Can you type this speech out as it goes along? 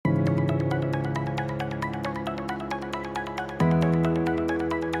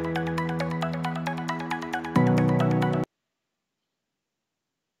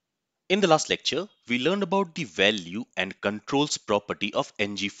In the last lecture, we learned about the value and controls property of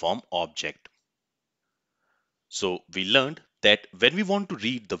ngForm object. So we learned that when we want to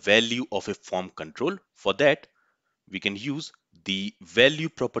read the value of a form control, for that we can use the value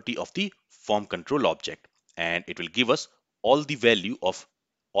property of the form control object, and it will give us all the value of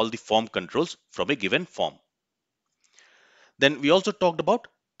all the form controls from a given form. Then we also talked about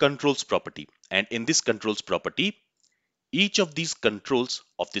controls property, and in this controls property, each of these controls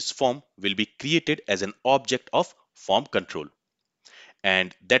of this form will be created as an object of form control.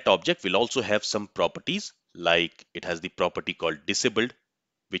 And that object will also have some properties, like it has the property called disabled,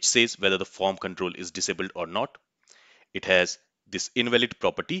 which says whether the form control is disabled or not. It has this invalid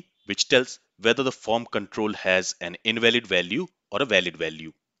property, which tells whether the form control has an invalid value or a valid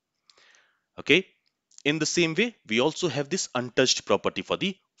value. Okay. In the same way, we also have this untouched property for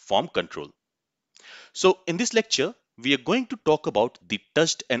the form control. So in this lecture, we are going to talk about the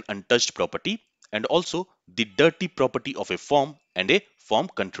touched and untouched property, and also the dirty property of a form and a form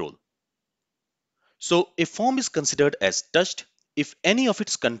control. So a form is considered as touched if any of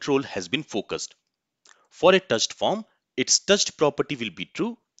its control has been focused. For a touched form, its touched property will be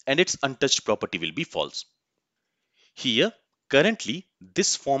true and its untouched property will be false. Here, currently,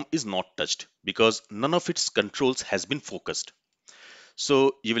 this form is not touched because none of its controls has been focused.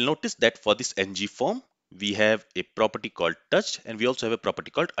 So you will notice that for this ng form, we have a property called touched and we also have a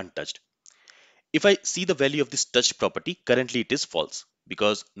property called untouched. If I see the value of this touched property, currently it is false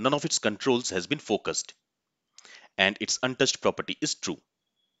because none of its controls has been focused, and its untouched property is true.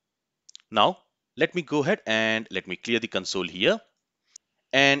 Now, let me go ahead and let me clear the console here,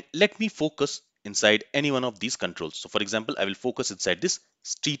 and let me focus inside any one of these controls. So for example, I will focus inside this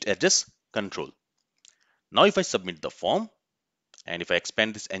street address control. Now if I submit the form and if I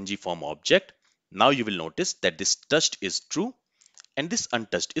expand this ng form object, now you will notice that this touched is true and this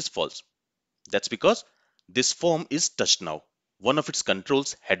untouched is false. That's because this form is touched now. One of its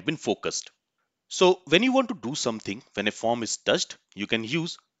controls had been focused. So when you want to do something when a form is touched, you can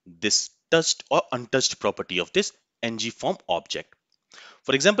use this touched or untouched property of this ng form object.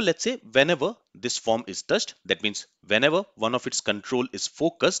 For example, let's say whenever this form is touched, that means whenever one of its control is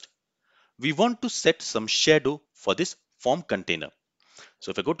focused, we want to set some shadow for this form container.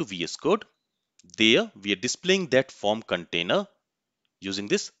 So if I go to VS Code, there we are displaying that form container using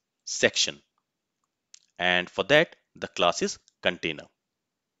this section. And for that, the class is container.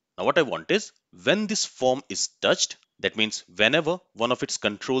 Now what I want is when this form is touched, that means whenever one of its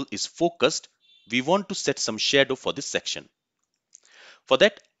control is focused, we want to set some shadow for this section. For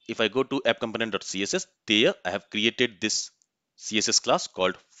that, if I go to appcomponent.css, there I have created this CSS class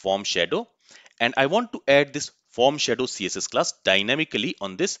called form shadow, and I want to add this form shadow CSS class dynamically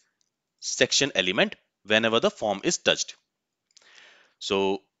on this section element whenever the form is touched.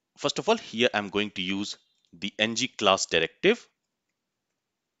 So first of all, here I'm going to use the ng class directive,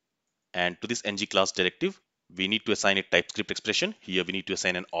 and to this ng class directive, we need to assign a TypeScript expression. Here we need to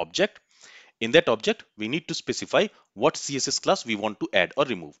assign an object. In that object, we need to specify what CSS class we want to add or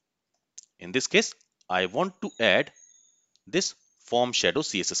remove. In this case, I want to add this form shadow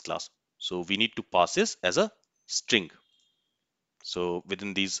CSS class. So we need to pass this as a string. So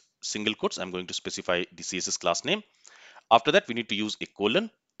within these single quotes, I'm going to specify the CSS class name. After that, we need to use a colon,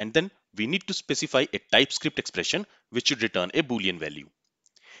 and then we need to specify a TypeScript expression which should return a Boolean value.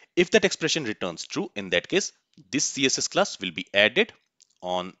 If that expression returns true, in that case, this CSS class will be added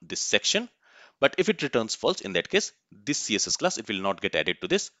on this section. But if it returns false, in that case, this CSS class, it will not get added to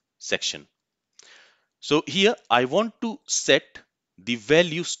this section. So here I want to set the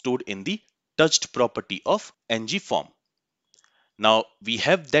value stored in the touched property of ng form. Now we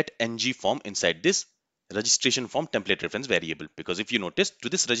have that ng form inside this registration form template reference variable, because if you notice, to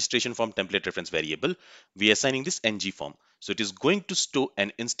this registration form template reference variable, we are assigning this ng form. So it is going to store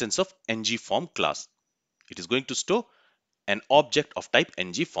an instance of ng form class. It is going to store an object of type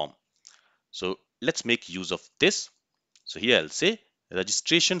ng form. So let's make use of this. So here I'll say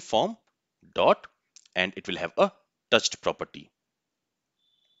registration form dot, and it will have a touched property.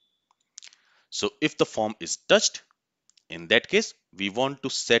 So if the form is touched, in that case, we want to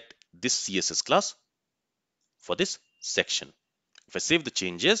set this CSS class for this section. If I save the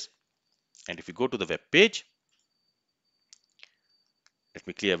changes and if you go to the web page, let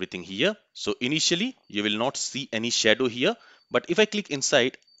me clear everything here. So initially you will not see any shadow here, but if I click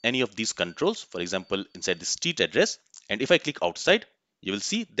inside any of these controls, for example, inside the street address, and if I click outside, you will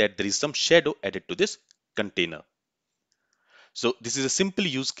see that there is some shadow added to this container. So this is a simple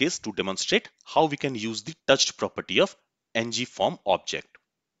use case to demonstrate how we can use the touched property of ng form object.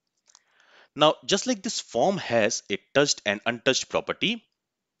 Now, just like this form has a touched and untouched property,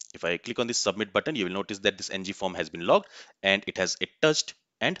 If I click on this submit button, you will notice that this ng form has been logged and it has a touched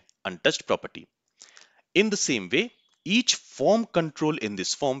and untouched property. In the same way, each form control in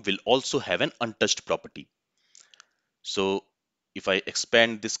this form will also have an untouched property. So if I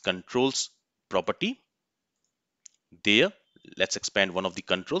expand this controls property, there, let's expand one of the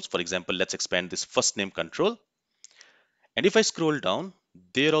controls. For example, let's expand this first name control. And if I scroll down,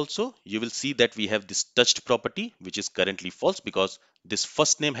 there also you will see that we have this touched property, which is currently false because this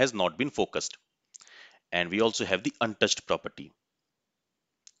first name has not been focused. And we also have the untouched property.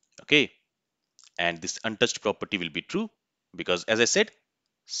 Okay. And this untouched property will be true because, as I said,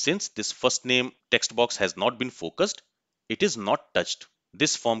 since this first name text box has not been focused, it is not touched.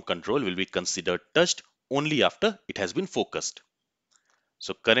 This form control will be considered touched only after it has been focused.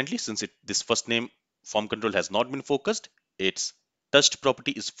 So currently, since this first name form control has not been focused, its touched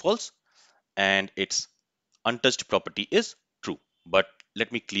property is false and its untouched property is true. But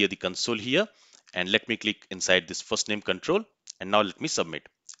let me clear the console here and let me click inside this first name control, and now let me submit.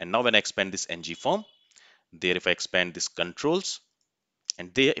 And now when I expand this ng form, there if I expand this controls,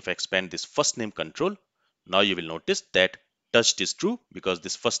 and there if I expand this first name control, now you will notice that touched is true because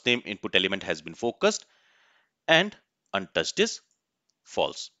this first name input element has been focused, and untouched is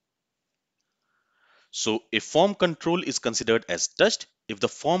false. So a form control is considered as touched if the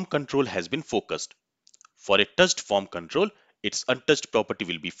form control has been focused. For a touched form control, its untouched property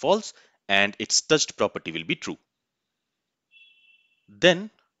will be false and its touched property will be true. Then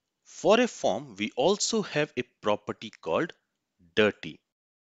for a form, we also have a property called dirty.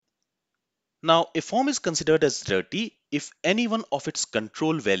 Now, a form is considered as dirty if any one of its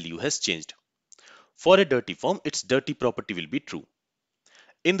control value has changed. For a dirty form, its dirty property will be true.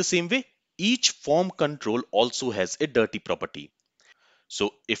 In the same way, each form control also has a dirty property.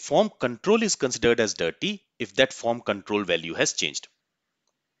 So a form control is considered as dirty if that form control value has changed.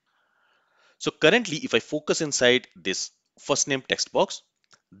 So currently, if I focus inside this first name text box,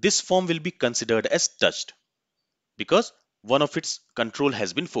 this form will be considered as touched because one of its control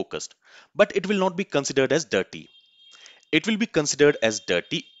has been focused, but it will not be considered as dirty. It will be considered as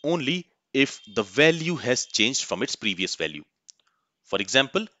dirty only if the value has changed from its previous value. For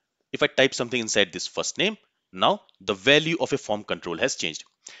example, if I type something inside this first name, now the value of a form control has changed.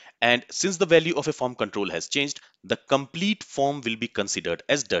 And since the value of a form control has changed, the complete form will be considered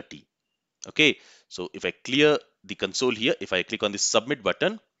as dirty. Okay, so if I clear the console here, if I click on this submit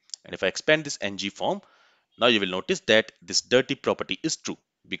button, and if I expand this ng form, now you will notice that this dirty property is true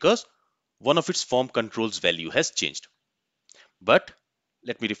because one of its form controls value has changed. But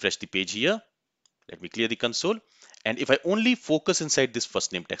let me refresh the page here. Let me clear the console. And if I only focus inside this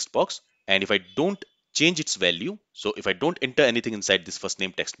first name text box, and if I don't change its value, so if I don't enter anything inside this first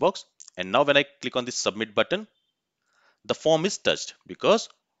name text box, and now when I click on this submit button, the form is touched because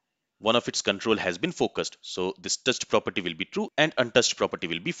one of its control has been focused. So this touched property will be true and untouched property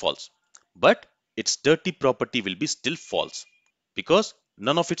will be false. But its dirty property will be still false because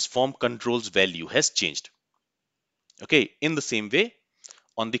none of its form controls value has changed. Okay, in the same way,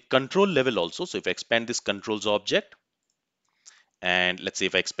 on the control level also, so if I expand this controls object, and let's say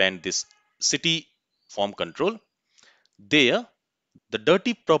if I expand this city form control, there the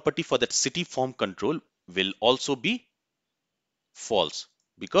dirty property for that city form control will also be false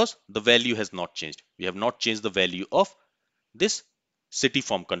because the value has not changed. We have not changed the value of this city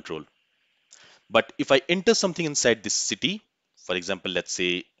form control. But if I enter something inside this city, for example, let's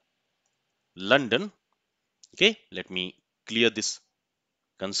say London, okay, let me clear this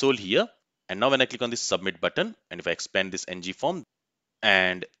console here. And now when I click on this submit button, and if I expand this ng form,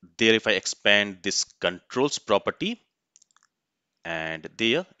 and there if I expand this controls property, and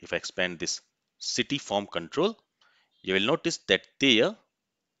there if I expand this city form control, you will notice that there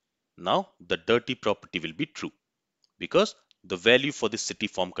now the dirty property will be true because the value for this city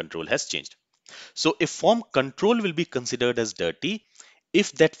form control has changed. So a form control will be considered as dirty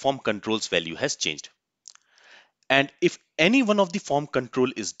if that form control's value has changed. And if any one of the form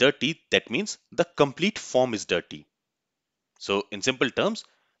control is dirty, that means the complete form is dirty. So in simple terms,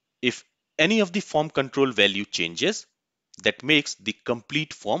 if any of the form control value changes, that makes the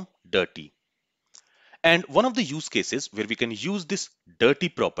complete form dirty. And one of the use cases where we can use this dirty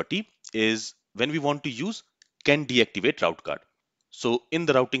property is when we want to use can deactivate route card. So in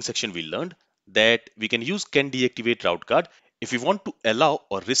the routing section, we learned that we can use can deactivate route card if we want to allow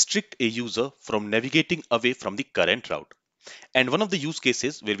or restrict a user from navigating away from the current route. And one of the use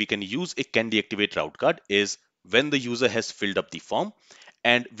cases where we can use a can deactivate route card is when the user has filled up the form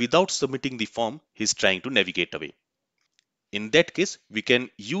and without submitting the form, he's trying to navigate away. In that case, we can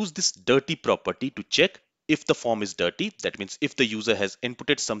use this dirty property to check if the form is dirty, that means if the user has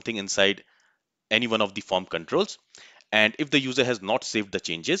inputted something inside any one of the form controls, and if the user has not saved the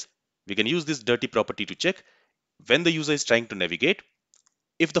changes, we can use this dirty property to check when the user is trying to navigate.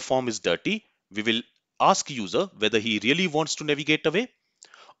 If the form is dirty, we will ask user whether he really wants to navigate away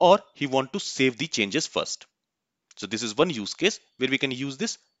or he want to save the changes first. So this is one use case where we can use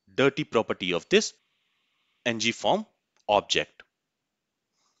this dirty property of this ngForm object.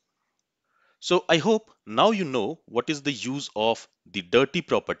 So I hope now you know what is the use of the dirty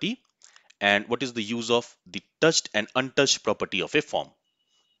property and what is the use of the touched and untouched property of a form.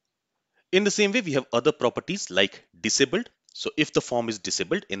 In the same way, we have other properties like disabled. So if the form is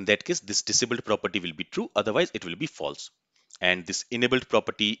disabled, in that case, this disabled property will be true, otherwise it will be false. And this enabled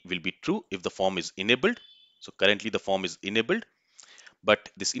property will be true if the form is enabled. So currently the form is enabled, but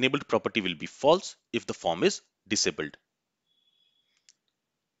this enabled property will be false if the form is disabled.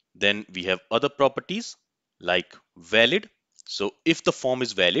 Then we have other properties like valid. So if the form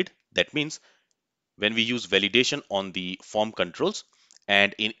is valid, that means when we use validation on the form controls,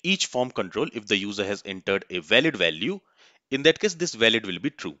 and in each form control, if the user has entered a valid value, in that case this valid will be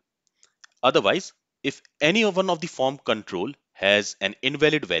true. Otherwise, if any one of the form control has an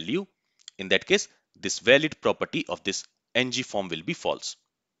invalid value, in that case this valid property of this ngForm will be false.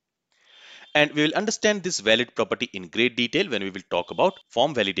 And we will understand this valid property in great detail when we will talk about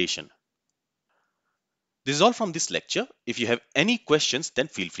form validation. This is all from this lecture. If you have any questions, then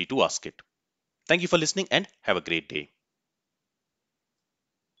feel free to ask it. Thank you for listening and have a great day.